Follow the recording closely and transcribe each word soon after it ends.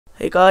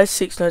Hey guys,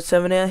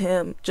 697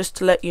 here, just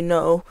to let you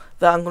know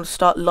that I'm going to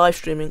start live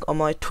streaming on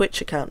my Twitch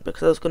account,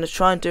 because I was going to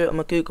try and do it on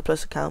my Google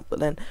Plus account,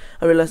 but then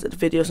I realised that the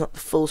video is not the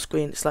full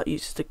screen. It's like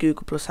uses the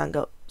Google Plus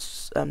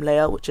Hangouts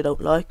layout, which I don't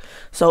like.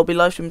 So I'll be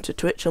live streaming to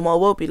Twitch, and what I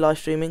will be live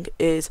streaming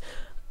is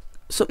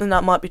something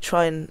that I might be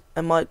trying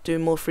and might do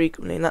more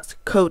frequently, and that's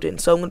coding.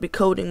 So I'm going to be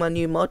coding my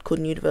new mod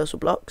called Universal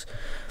Blocks,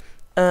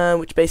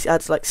 which basically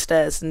adds like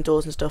stairs and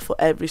doors and stuff for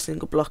every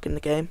single block in the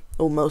game,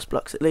 or most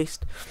blocks at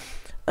least.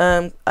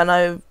 And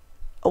I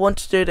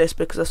wanted to do this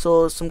because I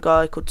saw some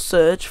guy called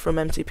Surge from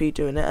MTP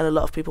doing it, and a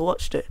lot of people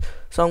watched it.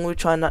 So I'm going to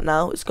be trying that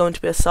now. It's going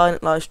to be a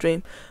silent live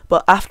stream,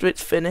 but after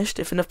it's finished,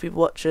 if enough people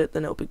watch it,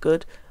 then it'll be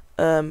good.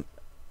 But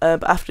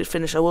after it's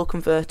finished, I will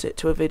convert it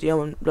to a video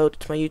and load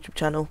it to my YouTube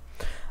channel,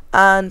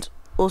 and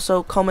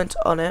also comment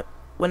on it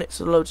when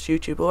it's loaded to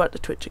YouTube or at the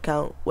Twitch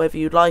account, whether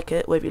you like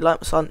it, whether you like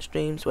my silent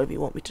streams, whether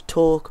you want me to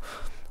talk,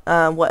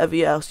 and whatever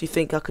else you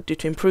think I could do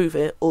to improve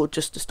it, or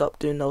just to stop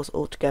doing those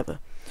altogether.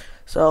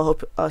 So I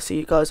hope I'll see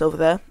you guys over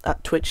there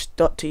at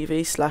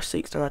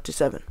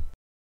twitch.tv/697.